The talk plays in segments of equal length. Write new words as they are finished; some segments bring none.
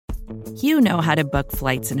You know how to book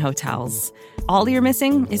flights and hotels. All you're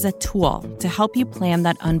missing is a tool to help you plan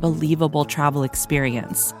that unbelievable travel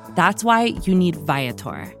experience. That's why you need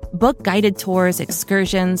Viator. Book guided tours,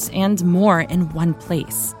 excursions, and more in one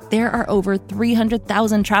place. There are over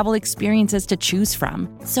 300,000 travel experiences to choose from,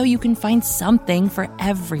 so you can find something for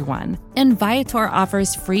everyone. And Viator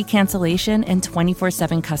offers free cancellation and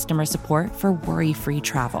 24/7 customer support for worry-free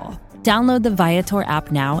travel. Download the Viator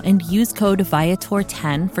app now and use code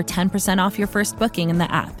Viator10 for 10% off your first booking in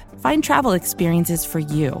the app. Find travel experiences for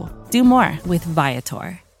you. Do more with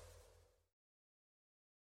Viator.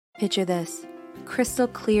 Picture this: crystal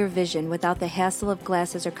clear vision without the hassle of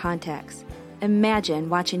glasses or contacts. Imagine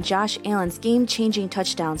watching Josh Allen's game-changing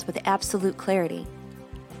touchdowns with absolute clarity.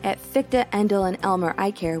 At Fichte, Endel, and Elmer Eye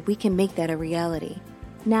Care, we can make that a reality.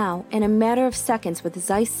 Now, in a matter of seconds with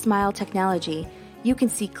Zeiss Smile technology, you can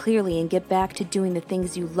see clearly and get back to doing the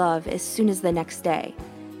things you love as soon as the next day.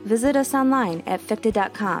 Visit us online at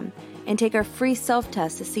Fichte.com and take our free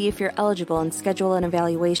self-test to see if you're eligible and schedule an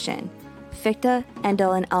evaluation. Fichte,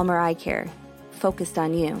 Endel, and Elmer Eye Care. Focused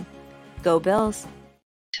on you. Go Bills.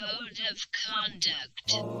 Code of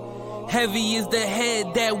conduct. Heavy is the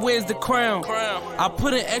head that wears the crown. I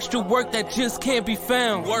put in extra work that just can't be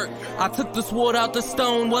found. I took the sword out the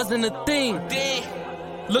stone, wasn't a thing.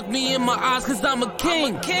 Look me in my eyes cause I'm a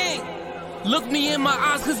king. Look me in my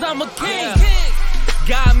eyes cause I'm a king.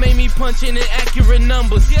 God made me punch in inaccurate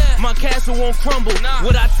numbers. My castle won't crumble.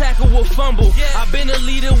 What I tackle will fumble. I've been a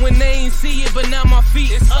leader when they ain't see it, but now my feet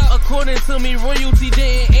is up. According to me, royalty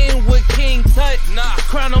didn't end with King Tut.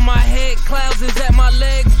 Crown on my head, clouds is at my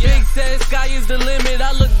legs. Big says sky is the limit.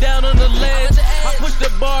 I look down on the ledge. I push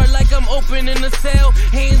the bar like I'm opening a cell.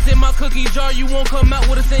 Hands in my cookie jar, you won't come out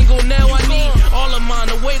with a single nail. I need all of mine.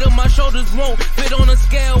 The weight of my shoulders won't fit on a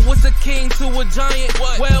scale. What's a king to a giant?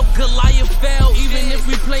 Well, Goliath fell. Even if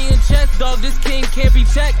we playin' chess, dog, this king can't be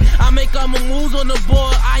checked. I make all my moves on the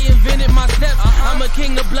board. I invented my steps. I'm a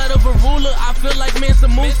king, the blood of a ruler. I feel like Mansa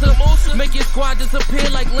Musa. Make your squad disappear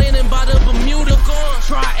like landing by the Bermuda.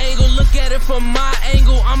 Triangle, look at it from my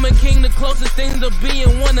angle. I'm a king, the closest thing to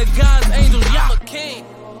being one of God's angels. I'm a king.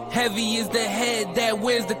 Heavy is the head that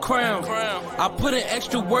wears the crown. I put in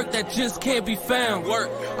extra work that just can't be found.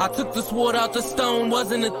 I took the sword out the stone,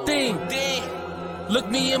 wasn't a thing. Look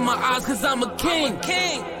me in my eyes cause I'm a king.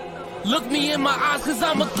 Look me in my eyes cause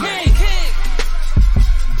I'm a king.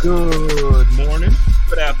 Good morning,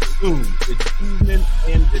 good afternoon, good evening,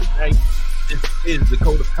 and good night. This is the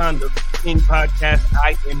Code of Conduct King Podcast.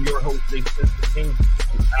 I am your host, Jason the King,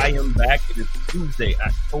 and I am back. It is Tuesday,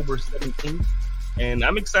 October 17th, and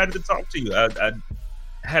I'm excited to talk to you. I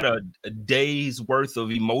had a day's worth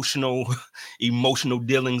of emotional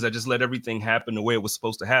dealings. I just let everything happen the way it was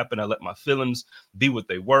supposed to happen. I let my feelings be what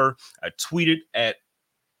they were. I tweeted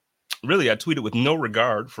with no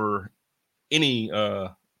regard for any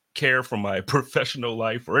care for my professional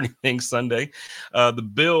life or anything Sunday. The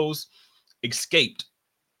Bills escaped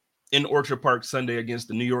in Orchard Park Sunday against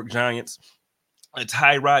the New York Giants. A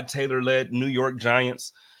Tyrod Taylor-led New York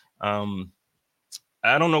Giants. I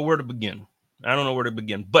don't know where to begin.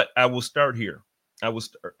 But I will start here. I will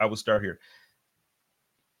start here.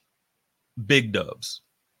 Big dubs,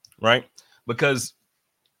 right? Because,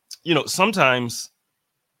 sometimes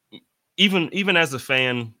even as a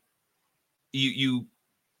fan, you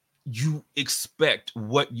expect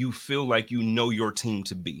what you feel like your team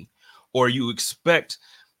to be, or you expect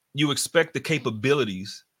the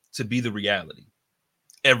capabilities to be the reality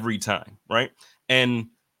every time, right? And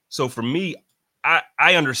so for me,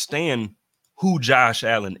 I understand who Josh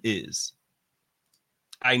Allen is.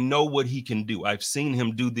 I know what he can do. I've seen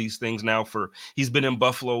him do these things now he's been in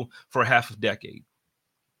Buffalo for half a decade.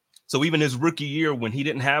 So even his rookie year, when he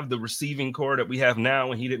didn't have the receiving core that we have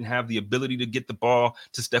now, and he didn't have the ability to get the ball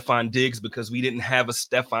to Stephon Diggs because we didn't have a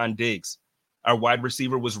Stephon Diggs. Our wide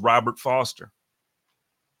receiver was Robert Foster.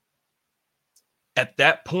 At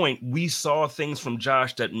that point, we saw things from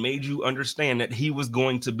Josh that made you understand that he was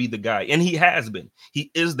going to be the guy. And he has been.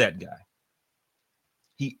 He is that guy.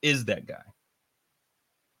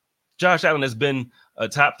 Josh Allen has been a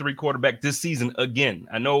top 3 quarterback this season again.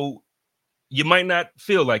 I know you might not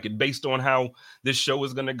feel like it based on how this show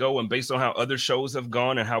is going to go and based on how other shows have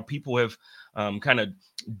gone and how people have kind of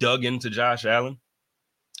dug into Josh Allen.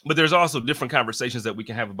 But there's also different conversations that we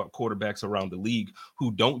can have about quarterbacks around the league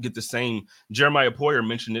who don't get the same. Jeremiah Poyer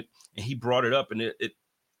mentioned it, and he brought it up. And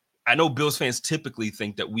I know Bills fans typically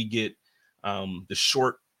think that we get the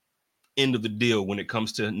short end of the deal when it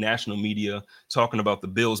comes to national media talking about the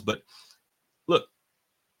Bills. But look,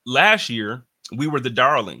 last year we were the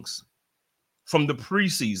darlings from the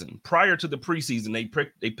preseason. Prior to the preseason,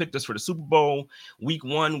 they picked us for the Super Bowl. Week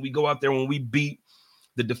 1, we go out there when we beat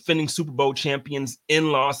the defending Super Bowl champions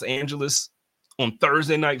in Los Angeles on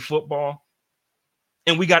Thursday Night Football.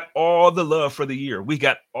 And we got all the love for the year. We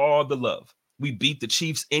got all the love. We beat the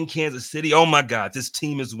Chiefs in Kansas City. Oh my God, this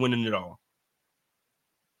team is winning it all.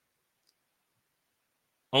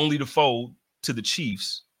 Only to fold to the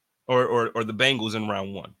Chiefs or the Bengals in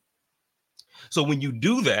round 1. So when you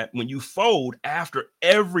do that, when you fold after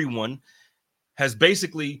everyone has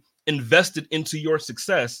basically invested into your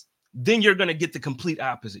success, then you're going to get the complete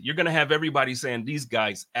opposite. You're going to have everybody saying these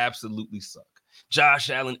guys absolutely suck.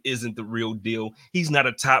 Josh Allen isn't the real deal. He's not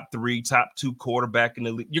a top 3, top 2 quarterback in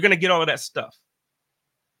the league. You're going to get all of that stuff.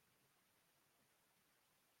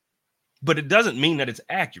 But it doesn't mean that it's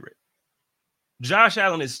accurate. Josh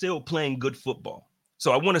Allen is still playing good football.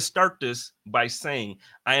 So I want to start this by saying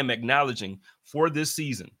I am acknowledging for this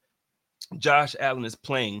season, Josh Allen is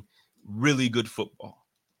playing really good football.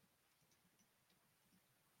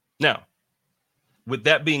 Now, with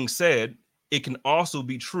that being said, it can also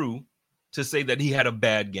be true to say that he had a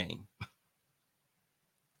bad game.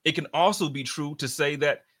 It can also be true to say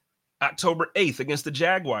that October 8th against the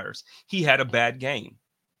Jaguars, he had a bad game.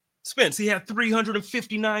 Spence, he had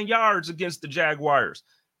 359 yards against the Jaguars.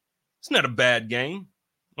 It's not a bad game.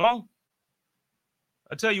 Well,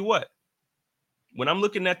 I tell you what, when I'm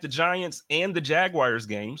looking at the Giants and the Jaguars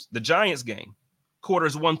games, the Giants game,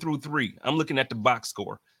 quarters 1 through 3, I'm looking at the box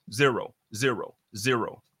score, 0, 0,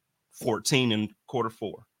 0, 14 in quarter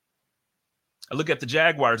 4. I look at the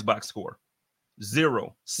Jaguars box score,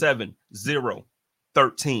 0, 7, 0,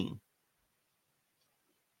 13.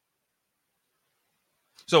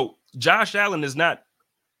 So Josh Allen is not,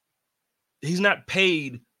 he's not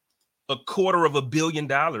paid $250 million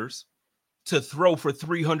to throw for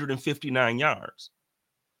 359 yards.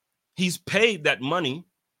 He's paid that money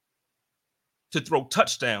to throw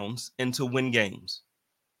touchdowns and to win games.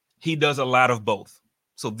 He does a lot of both.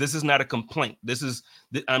 So this is not a complaint.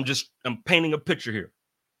 I'm painting a picture here.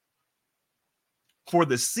 For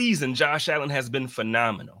the season, Josh Allen has been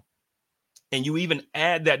phenomenal. And you even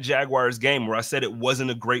add that Jaguars game where I said it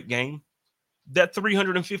wasn't a great game, that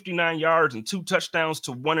 359 yards and 2 touchdowns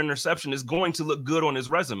to 1 interception is going to look good on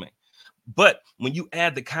his resume. But when you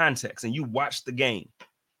add the context and you watch the game,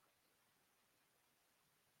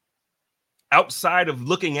 outside of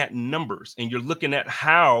looking at numbers and you're looking at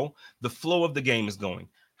how the flow of the game is going,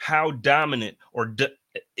 how dominant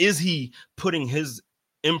is he putting his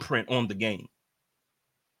imprint on the game?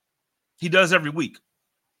 He does every week.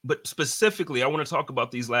 But specifically, I want to talk about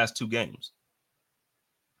these last 2 games.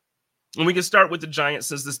 And we can start with the Giants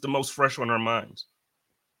since this is the most fresh on our minds.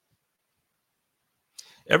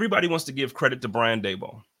 Everybody wants to give credit to Brian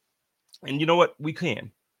Daboll. And you know what? We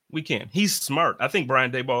can. He's smart. I think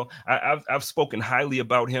Brian Daboll, I've spoken highly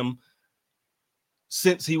about him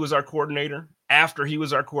since he was our coordinator, after he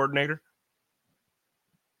was our coordinator.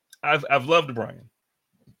 I've loved Brian.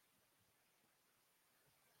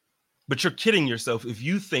 But you're kidding yourself if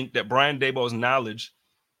you think that Brian Daboll's knowledge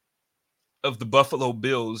of the Buffalo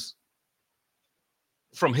Bills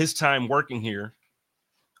from his time working here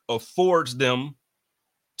affords them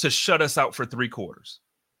to shut us out for 3 quarters.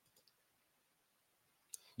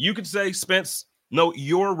 You could say, Spence, no,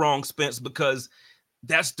 you're wrong, Spence, because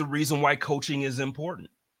that's the reason why coaching is important.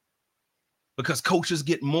 Because coaches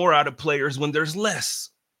get more out of players when there's less.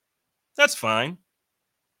 That's fine.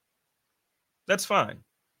 That's fine.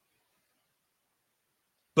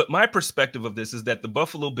 But my perspective of this is that the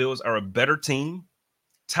Buffalo Bills are a better team,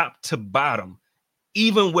 top to bottom,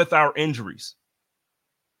 even with our injuries.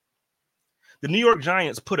 The New York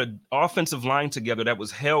Giants put an offensive line together that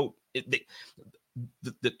was held.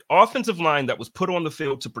 The offensive line that was put on the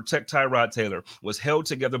field to protect Tyrod Taylor was held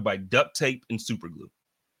together by duct tape and super glue.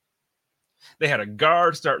 They had a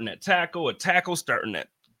guard starting at tackle, a tackle starting at,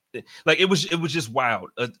 like, it was just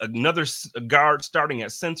wild. Another guard starting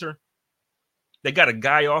at center. They got a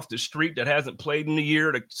guy off the street that hasn't played in a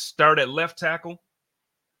year to start at left tackle.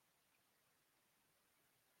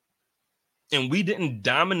 And we didn't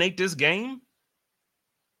dominate this game.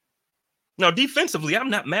 Now, defensively, I'm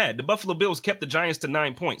not mad. The Buffalo Bills kept the Giants to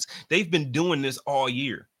 9 points. They've been doing this all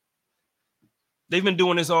year.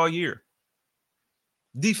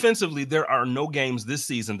 Defensively, there are no games this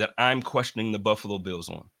season that I'm questioning the Buffalo Bills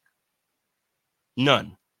on.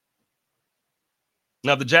 None.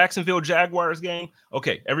 Now, the Jacksonville Jaguars game,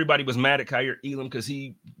 okay, everybody was mad at Kaiir Elam because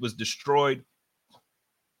he was destroyed.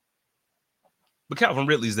 But Calvin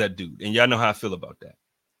Ridley's that dude, and y'all know how I feel about that.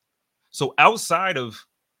 So outside of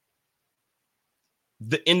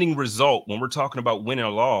the ending result, when we're talking about win or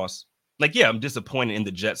loss, Like, yeah, I'm disappointed in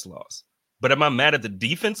the Jets loss. But am I mad at the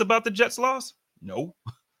defense about the Jets loss? No.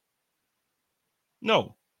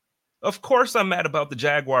 No. Of course I'm mad about the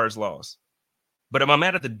Jaguars loss. But am I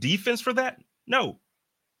mad at the defense for that? No.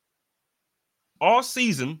 All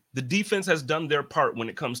season, the defense has done their part when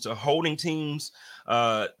it comes to holding teams.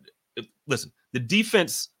 Listen, the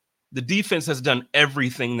defense has done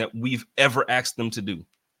everything that we've ever asked them to do.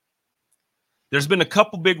 There's been a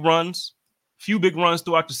few big runs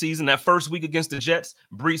throughout the season. That first week against the Jets,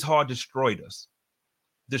 Breece Hall destroyed us.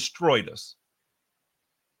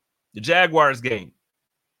 The Jaguars game,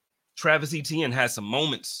 Travis Etienne had some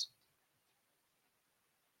moments.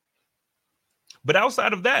 But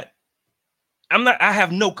outside of that, I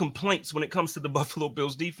have no complaints when it comes to the Buffalo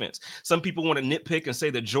Bills defense. Some people want to nitpick and say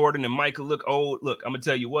that Jordan and Micah look old. Look, I'm going to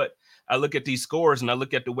tell you what. I look at these scores and I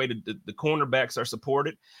look at the way the cornerbacks are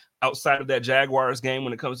supported outside of that Jaguars game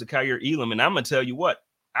when it comes to Kaiir Elam. And I'm going to tell you what.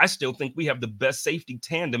 I still think we have the best safety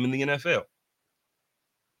tandem in the NFL.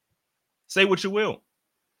 Say what you will.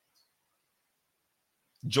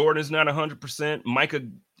 Jordan's not 100%. Micah,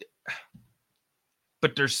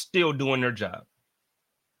 but they're still doing their job.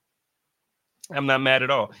 I'm not mad at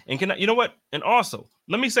all. And you know what? And also,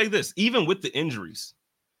 let me say this, even with the injuries,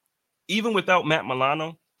 even without Matt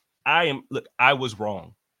Milano, I was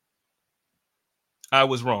wrong.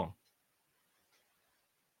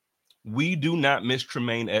 We do not miss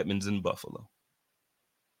Tremaine Edmunds in Buffalo.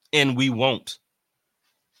 And we won't.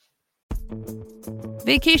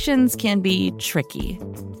 Vacations can be tricky.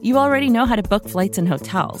 You already know how to book flights and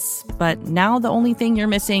hotels, but now the only thing you're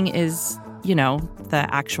missing is, the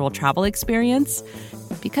actual travel experience.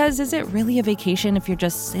 Because is it really a vacation if you're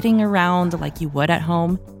just sitting around like you would at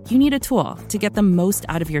home? You need a tool to get the most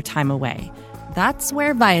out of your time away. That's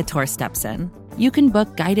where Viator steps in. You can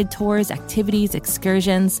book guided tours, activities,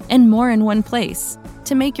 excursions, and more in one place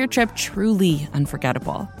to make your trip truly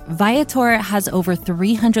unforgettable. Viator has over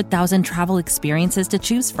 300,000 travel experiences to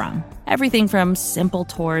choose from. Everything from simple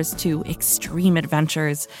tours to extreme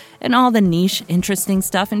adventures and all the niche, interesting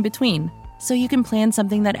stuff in between. So you can plan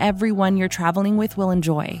something that everyone you're traveling with will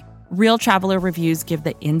enjoy. Real traveler reviews give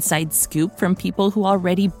the inside scoop from people who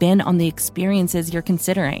already been on the experiences you're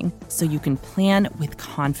considering, so you can plan with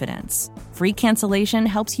confidence. Free cancellation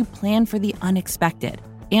helps you plan for the unexpected.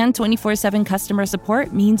 And 24/7 customer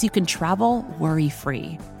support means you can travel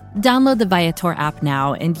worry-free. Download the Viator app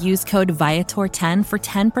now and use code Viator10 for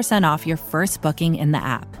 10% off your first booking in the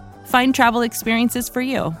app. Find travel experiences for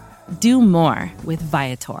you. Do more with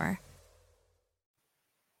Viator.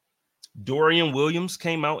 Dorian Williams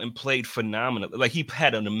came out and played phenomenal. Like, he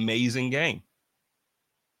had an amazing game.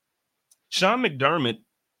 Sean McDermott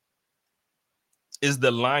is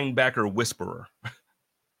the linebacker whisperer.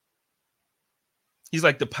 He's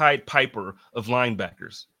like the Pied Piper of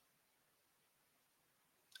linebackers.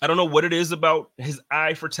 I don't know what it is about his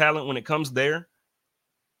eye for talent when it comes there.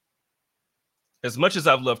 As much as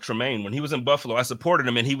I've loved Tremaine, when he was in Buffalo, I supported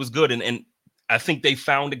him and he was good. And I think they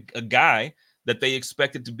found a guy that they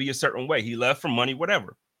expected to be a certain way. He left for money,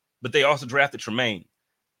 whatever. But they also drafted Tremaine.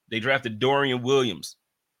 They drafted Dorian Williams.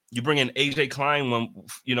 You bring in A.J. Klein,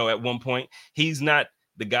 at one point. He's not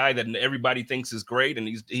the guy that everybody thinks is great, and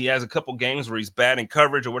he has a couple games where he's bad in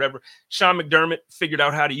coverage or whatever. Sean McDermott figured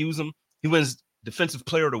out how to use him. He wins Defensive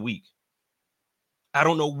Player of the Week. I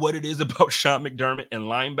don't know what it is about Sean McDermott and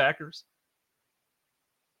linebackers,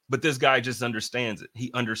 but this guy just understands it.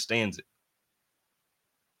 He understands it.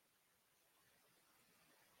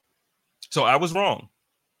 So I was wrong.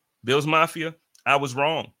 Bills Mafia, I was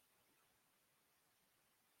wrong.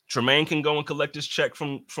 Tremaine can go and collect his check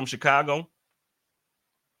from Chicago.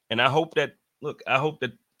 And I hope that,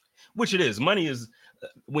 which it is, money is,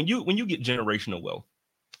 when you get generational wealth,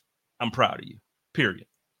 I'm proud of you, period.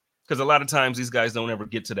 Because a lot of times these guys don't ever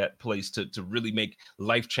get to that place to really make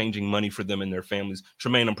life-changing money for them and their families.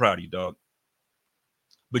 Tremaine, I'm proud of you, dog.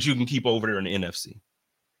 But you can keep over there in the NFC.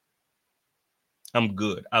 I'm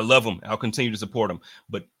good. I love him. I'll continue to support him.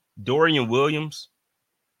 But Dorian Williams,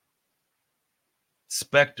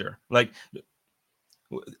 Spectre, like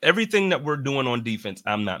everything that we're doing on defense,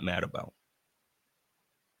 I'm not mad about.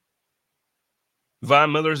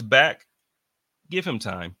 Von Miller's back. Give him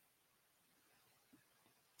time.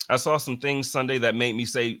 I saw some things Sunday that made me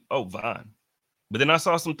say, oh, Von. But then I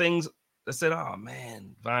saw some things that said, oh,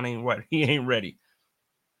 man, Von ain't ready. He ain't ready.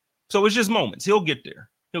 So it's just moments. He'll get there.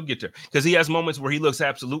 He'll get there because he has moments where he looks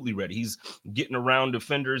absolutely ready. He's getting around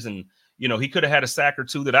defenders and, he could have had a sack or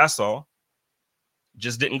two that I saw.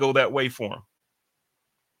 Just didn't go that way for him.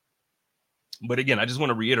 But again, I just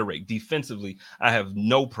want to reiterate, defensively, I have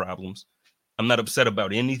no problems. I'm not upset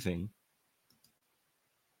about anything.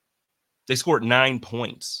 They scored 9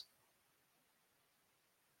 points.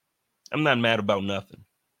 I'm not mad about nothing.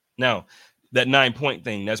 Now, that 9-point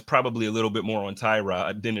thing, that's probably a little bit more on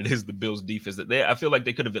Tyrod than it is the Bills defense. I feel like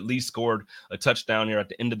they could have at least scored a touchdown here at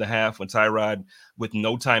the end of the half when Tyrod, with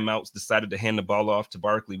no timeouts, decided to hand the ball off to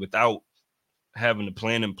Barkley without having a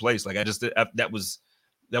plan in place. Like that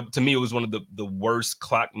to me, it was one of the worst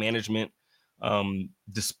clock management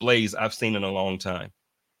displays I've seen in a long time.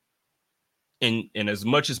 And as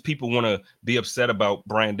much as people want to be upset about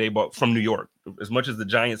Brian Daboll from New York, as much as the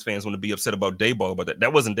Giants fans want to be upset about Daboll, but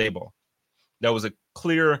that wasn't Daboll. That was a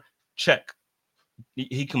clear check.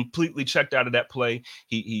 He completely checked out of that play.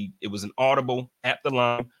 It was an audible at the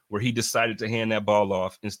line where he decided to hand that ball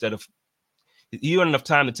off instead of he had enough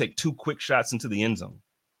time to take 2 quick shots into the end zone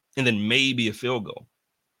and then maybe a field goal.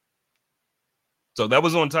 So that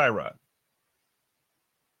was on Tyrod.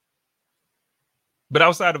 But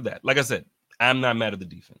outside of that, like I said, I'm not mad at the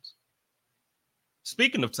defense.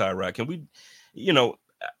 Speaking of Tyrod, can we,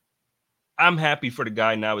 I'm happy for the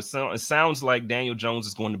guy now. It sounds like Daniel Jones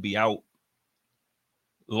is going to be out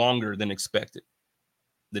longer than expected.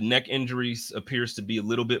 The neck injuries appears to be a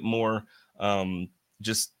little bit more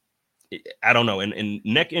I don't know. And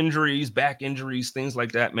neck injuries, back injuries, things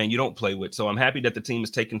like that, man, you don't play with. So I'm happy that the team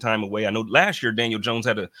is taking time away. I know last year Daniel Jones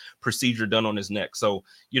had a procedure done on his neck. So,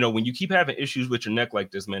 when you keep having issues with your neck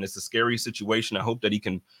like this, man, it's a scary situation. I hope that he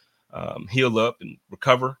can heal up and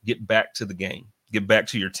recover, get back to the game, get back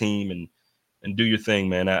to your team and do your thing,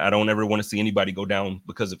 man. I don't ever want to see anybody go down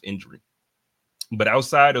because of injury. But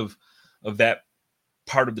outside of that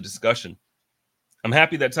part of the discussion, I'm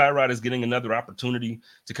happy that Tyrod is getting another opportunity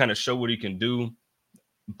to kind of show what he can do.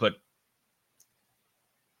 But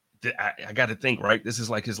I got to think, right? This is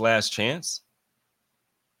like his last chance.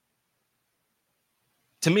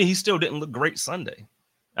 To me, he still didn't look great Sunday.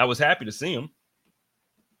 I was happy to see him,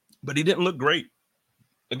 but he didn't look great.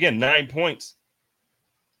 Again, 9 points.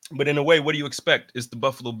 But in a way, what do you expect? It's the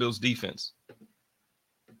Buffalo Bills defense.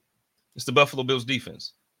 It's the Buffalo Bills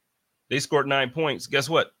defense. They scored 9 points. Guess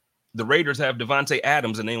what? The Raiders have Devontae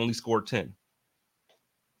Adams, and they only scored 10.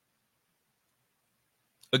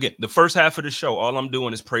 Again, the first half of the show, all I'm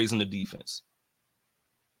doing is praising the defense.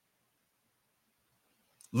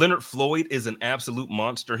 Leonard Floyd is an absolute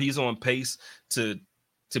monster. He's on pace to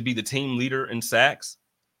be the team leader in sacks.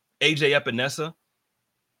 AJ Epinesa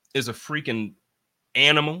is a freaking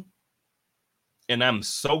animal. And I'm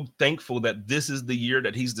so thankful that this is the year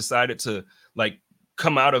that he's decided to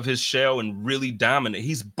come out of his shell and really dominate.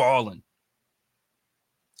 He's balling.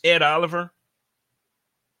 Ed Oliver,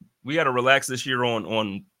 we got to relax this year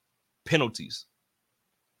on penalties.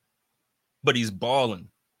 But he's balling.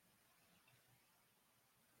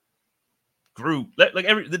 Group,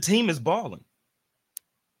 the team is balling.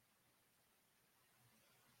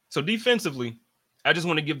 So defensively, I just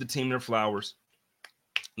want to give the team their flowers.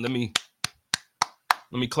 Let me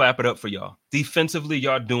clap it up for y'all. Defensively,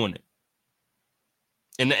 y'all doing it.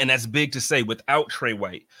 And that's big to say, without Trey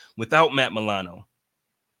White, without Matt Milano.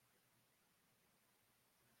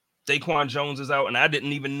 Daquan Jones is out, and I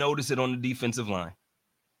didn't even notice it on the defensive line.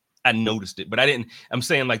 I noticed it, but I'm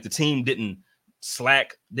saying the team didn't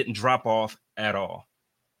slack, didn't drop off at all.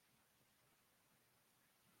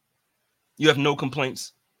 You have no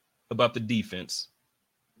complaints about the defense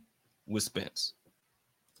with Spence.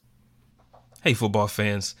 Hey, football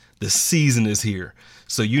fans, the season is here.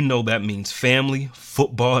 So that means family,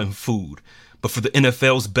 football, and food. But for the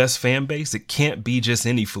NFL's best fan base, it can't be just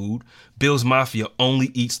any food. Bills Mafia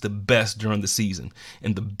only eats the best during the season.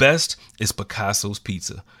 And the best is Picasso's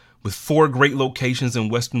Pizza. With 4 great locations in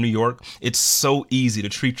Western New York, it's so easy to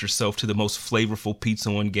treat yourself to the most flavorful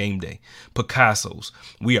pizza on game day. Picasso's.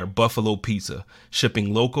 We are Buffalo Pizza,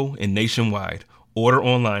 shipping local and nationwide. Order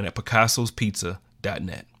online at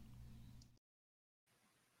picassospizza.net.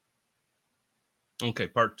 Okay,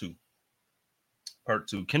 part two.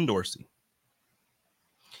 Ken Dorsey.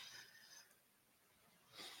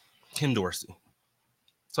 Ken Dorsey.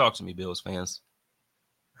 Talk to me, Bills fans.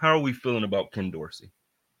 How are we feeling about Ken Dorsey?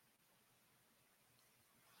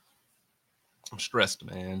 I'm stressed,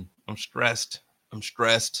 man. I'm stressed.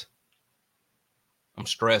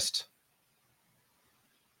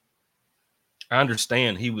 I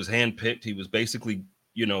understand he was handpicked. He was basically,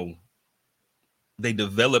 they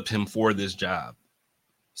developed him for this job.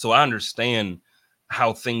 So I understand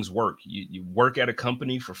how things work. You work at a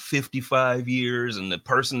company for 55 years, and the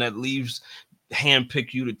person that leaves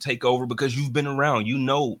handpick you to take over because you've been around. You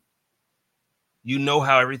know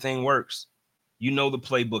how everything works. You know the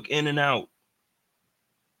playbook in and out.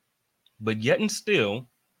 But yet and still,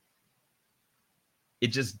 it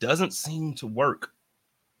just doesn't seem to work.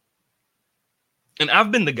 And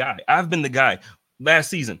I've been the guy. Last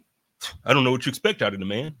season, I don't know what you expect out of the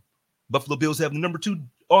man. Buffalo Bills have the number 2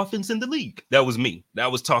 offense in the league. That was me.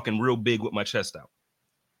 That was talking real big with my chest out.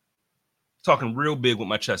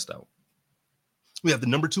 We have the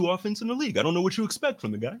number 2 offense in the league. I don't know what you expect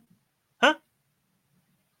from the guy. Huh?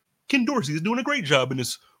 Ken Dorsey is doing a great job in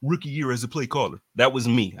his rookie year as a play caller. That was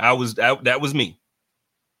me. That was me.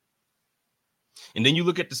 And then you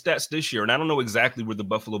look at the stats this year, and I don't know exactly where the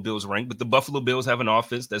Buffalo Bills rank, but the Buffalo Bills have an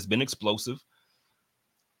offense that's been explosive.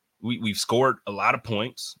 We've scored a lot of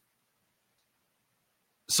points.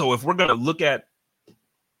 So if we're going to look at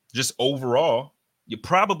just overall, you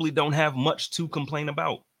probably don't have much to complain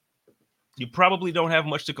about.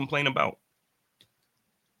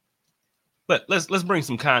 But let's bring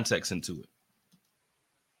some context into it.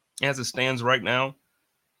 As it stands right now,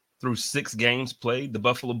 through 6 games played, the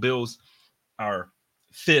Buffalo Bills are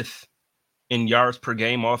 5th in yards per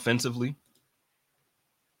game offensively.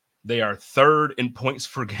 They are 3rd in points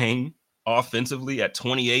per game offensively at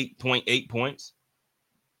 28.8 points.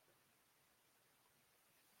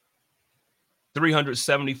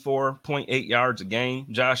 374.8 yards a game.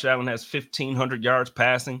 Josh Allen has 1,500 yards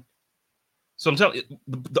passing. So I'm telling you,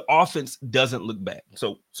 the offense doesn't look bad.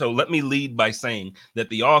 So let me lead by saying that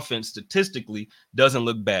the offense statistically doesn't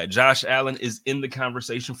look bad. Josh Allen is in the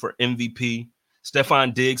conversation for MVP.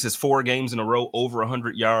 Stefon Diggs has 4 games in a row over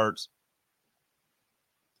 100 yards.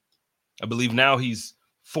 I believe now he's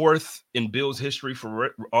 4th in Bills history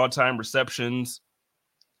for all-time receptions.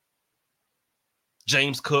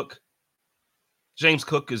 James Cook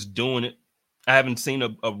is doing it. I haven't seen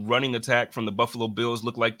a running attack from the Buffalo Bills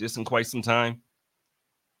look like this in quite some time.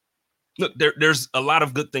 Look, there's a lot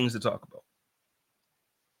of good things to talk about.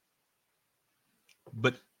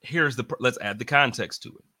 But let's add the context to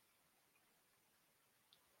it.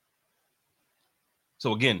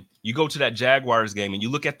 So again, you go to that Jaguars game and you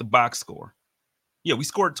look at the box score. Yeah, we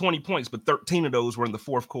scored 20 points, but 13 of those were in the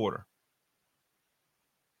 4th quarter.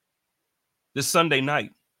 This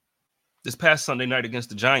past Sunday night against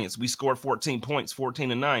the Giants, we scored 14 points,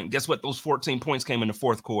 14-9. Guess what? Those 14 points came in the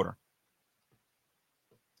 4th quarter.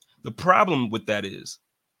 The problem with that is,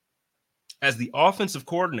 as the offensive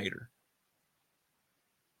coordinator,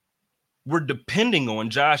 we're depending on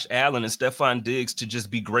Josh Allen and Stefon Diggs to just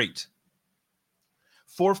be great.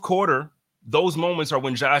 4th quarter, those moments are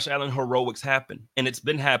when Josh Allen heroics happen, and it's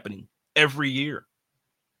been happening every year.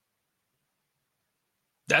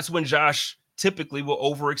 That's when Josh typically will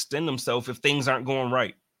overextend himself if things aren't going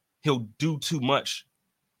right. He'll do too much.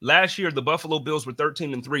 Last year, the Buffalo Bills were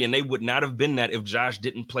 13-3, and they would not have been that if Josh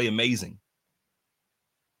didn't play amazing.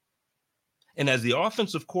 And as the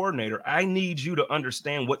offensive coordinator, I need you to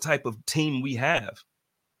understand what type of team we have.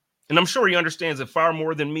 And I'm sure he understands it far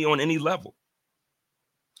more than me on any level.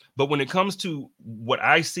 But when it comes to what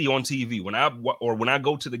I see on TV, when I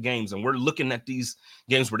go to the games and we're looking at these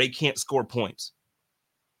games where they can't score points,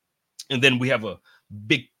 and then we have a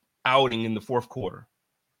big outing in the 4th quarter,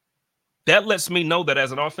 that lets me know that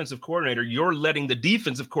as an offensive coordinator, you're letting the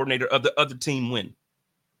defensive coordinator of the other team win.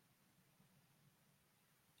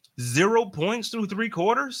 0 points through 3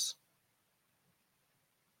 quarters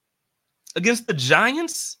against the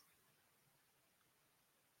Giants?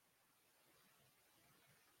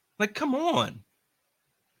 Like, come on.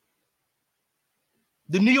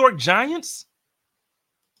 The New York Giants?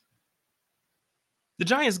 The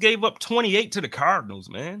Giants gave up 28 to the Cardinals,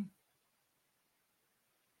 man.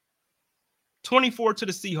 24 to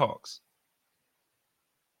the Seahawks.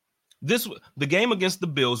 The game against the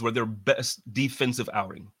Bills were their best defensive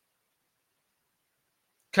outing.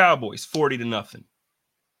 Cowboys 40-0.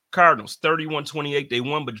 Cardinals 31-28. They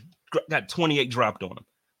won, but got 28 dropped on them.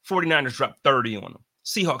 49ers dropped 30 on them.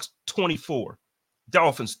 Seahawks 24.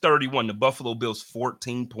 Dolphins 31. The Buffalo Bills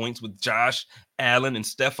 14 points with Josh Allen and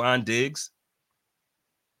Stefon Diggs.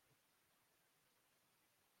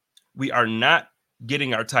 We are not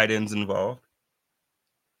getting our tight ends involved.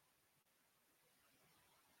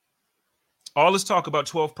 All this talk about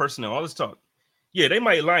 12 personnel, all this talk. Yeah, they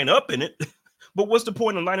might line up in it, but what's the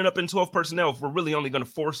point of lining up in 12 personnel if we're really only going to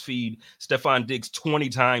force feed Stefon Diggs 20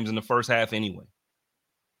 times in the first half anyway?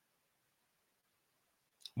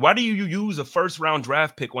 Why do you use a 1st-round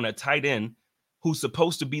draft pick on a tight end who's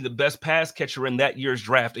supposed to be the best pass catcher in that year's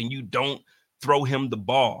draft and you don't throw him the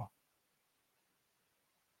ball?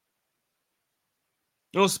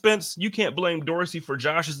 You know, Spence, you can't blame Dorsey for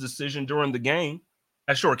Josh's decision during the game.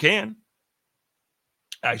 I sure can.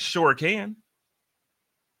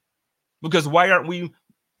 Because why aren't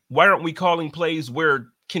we calling plays where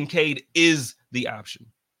Kincaid is the option?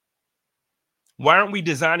 Why aren't we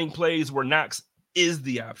designing plays where Knox is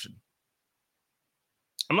the option?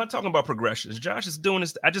 I'm not talking about progressions. Josh is doing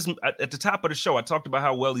this. At the top of the show, I talked about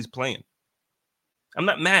how well he's playing. I'm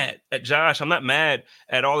not mad at Josh. I'm not mad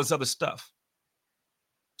at all this other stuff.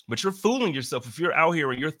 But you're fooling yourself if you're out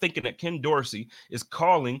here and you're thinking that Ken Dorsey is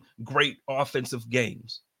calling great offensive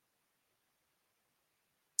games.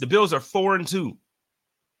 The Bills are 4-2.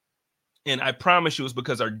 And I promise you it's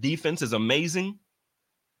because our defense is amazing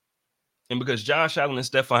and because Josh Allen and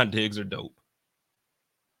Stefon Diggs are dope.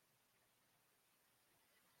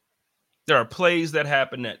 There are plays that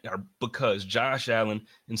happen that are because Josh Allen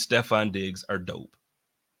and Stefon Diggs are dope.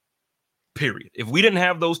 Period. If we didn't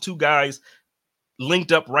have those two guys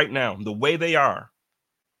linked up right now, the way they are,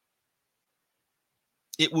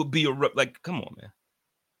 it would be come on, man.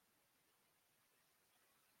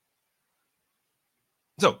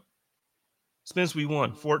 So, Spence, we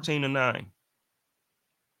won 14-9.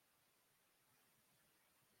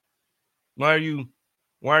 Why are you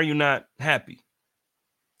not happy?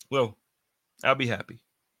 Well, I'll be happy.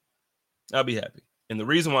 And the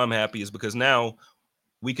reason why I'm happy is because now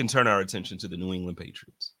we can turn our attention to the New England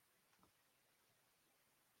Patriots.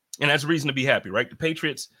 And that's reason to be happy, right? The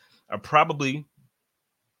Patriots are probably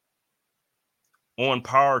on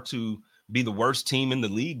par to be the worst team in the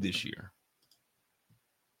league this year.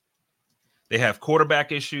 They have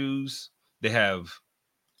quarterback issues. They have,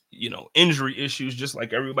 injury issues just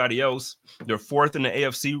like everybody else. They're fourth in the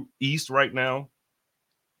AFC East right now.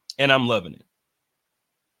 And I'm loving it.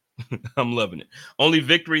 I'm loving it. Only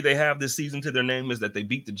victory they have this season to their name is that they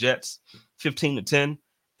beat the Jets 15-10.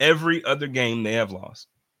 Every other game they have lost.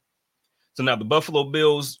 So now the Buffalo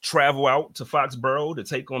Bills travel out to Foxborough to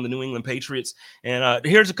take on the New England Patriots. And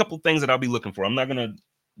here's a couple of things that I'll be looking for. I'm not going to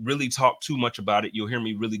really talk too much about it. You'll hear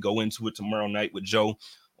me really go into it tomorrow night with Joe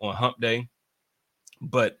on Hump Day.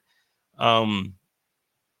 But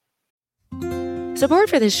support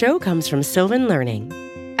for this show comes from Sylvan Learning.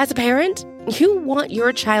 As a parent, you want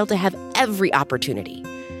your child to have every opportunity,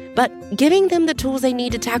 but giving them the tools they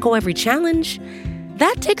need to tackle every challenge,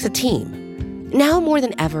 that takes a team. Now more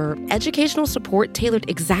than ever, educational support tailored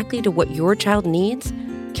exactly to what your child needs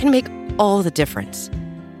can make all the difference.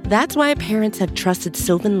 That's why parents have trusted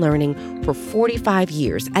Sylvan Learning for 45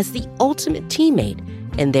 years as the ultimate teammate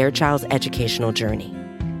in their child's educational journey,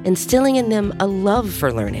 instilling in them a love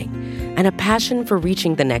for learning and a passion for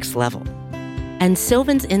reaching the next level. And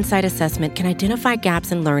Sylvan's Insight Assessment can identify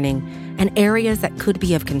gaps in learning and areas that could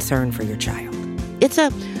be of concern for your child. It's a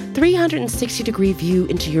 360-degree view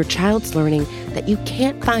into your child's learning that you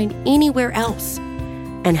can't find anywhere else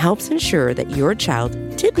and helps ensure that your child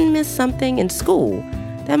didn't miss something in school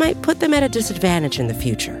that might put them at a disadvantage in the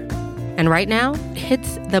future. And right now,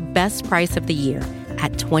 it's the best price of the year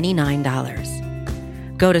at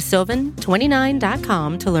 $29. Go to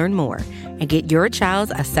sylvan29.com to learn more and get your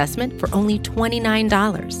child's assessment for only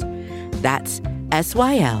 $29. That's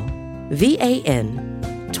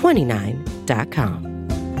SYLVAN29.com.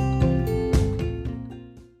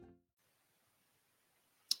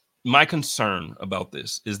 My concern about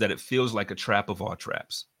this is that it feels like a trap of all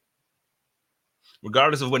traps.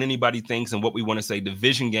 Regardless of what anybody thinks and what we want to say,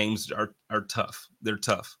 division games are tough. They're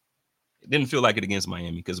tough. It didn't feel like it against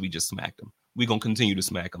Miami because we just smacked them. We're going to continue to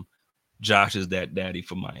smack them. Josh is that daddy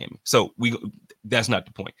for Miami. So that's not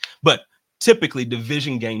the point. But typically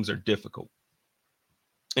division games are difficult.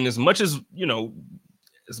 And as much as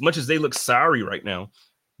they look sorry right now,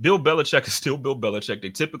 Bill Belichick is still Bill Belichick.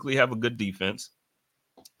 They typically have a good defense.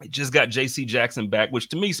 They just got J.C. Jackson back, which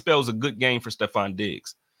to me spells a good game for Stefon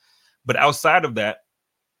Diggs. But outside of that,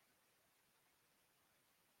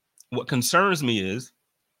 what concerns me is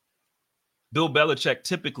Bill Belichick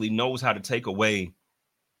typically knows how to take away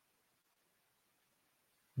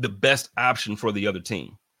the best option for the other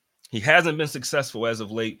team. He hasn't been successful as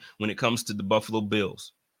of late when it comes to the Buffalo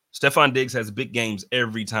Bills. Stefon Diggs has big games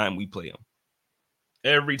every time we play him.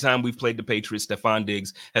 Every time we've played the Patriots, Stefon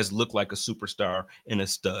Diggs has looked like a superstar and a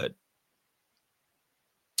stud.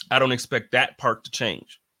 I don't expect that part to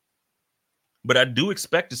change. But I do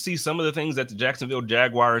expect to see some of the things that the Jacksonville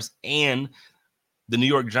Jaguars and the New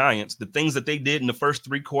York Giants, the things that they did in the first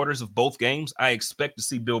 3 quarters of both games, I expect to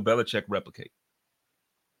see Bill Belichick replicate.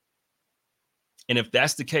 And if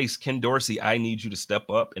that's the case, Ken Dorsey, I need you to step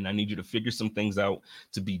up and I need you to figure some things out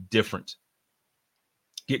to be different.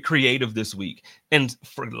 Get creative this week. And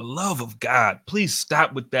for the love of God, please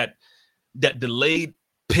stop with that delayed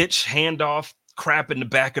pitch handoff crap in the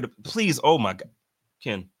back of the, please. Oh my God,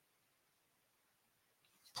 Ken,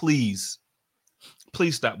 please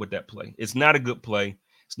stop with that play. It's not a good play.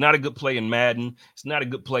 It's not a good play in Madden. It's not a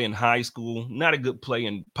good play in high school. Not a good play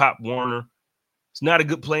in Pop Warner. It's not a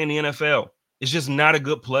good play in the NFL. It's just not a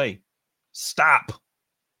good play. Stop.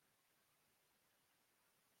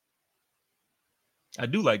 I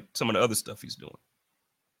do like some of the other stuff he's doing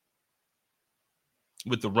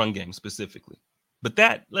with the run game specifically. But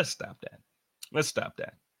let's stop that. Let's stop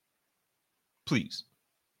that. Please.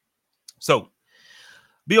 So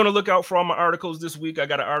be on the lookout for all my articles this week. I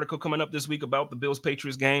got an article coming up this week about the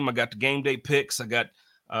Bills-Patriots game. I got the game day picks. I got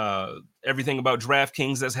everything about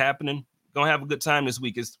DraftKings that's happening. Gonna have a good time this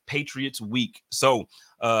week. It's Patriots week. So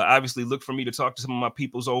obviously look for me to talk to some of my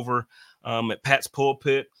peoples over at Pat's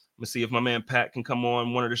Pulpit. Let's see if my man Pat can come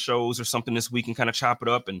on one of the shows or something this week and kind of chop it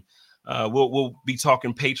up. And we'll be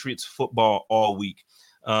talking Patriots football all week.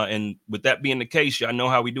 And with that being the case, y'all know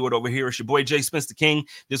how we do it over here. It's your boy Jay Spence the King.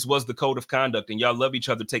 This was the Code of Conduct, and y'all love each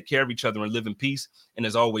other, take care of each other, and live in peace. And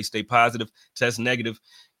as always, stay positive, test negative.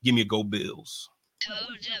 Give me a go Bills.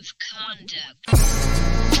 Code of Conduct.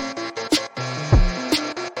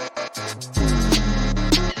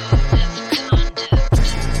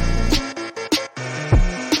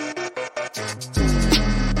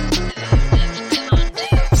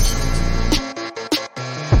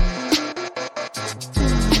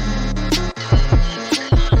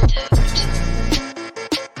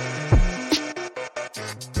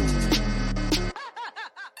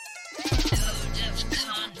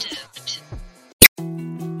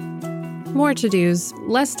 More to-dos,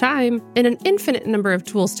 less time, and an infinite number of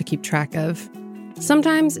tools to keep track of.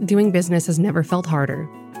 Sometimes doing business has never felt harder,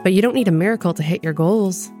 but you don't need a miracle to hit your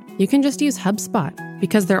goals. You can just use HubSpot,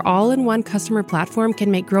 because their all-in-one customer platform can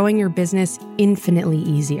make growing your business infinitely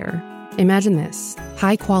easier. Imagine this: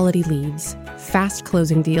 high-quality leads, fast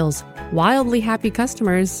closing deals, wildly happy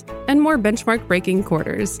customers, and more benchmark-breaking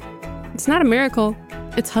quarters. It's not a miracle,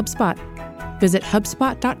 it's HubSpot. Visit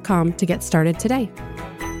HubSpot.com to get started today.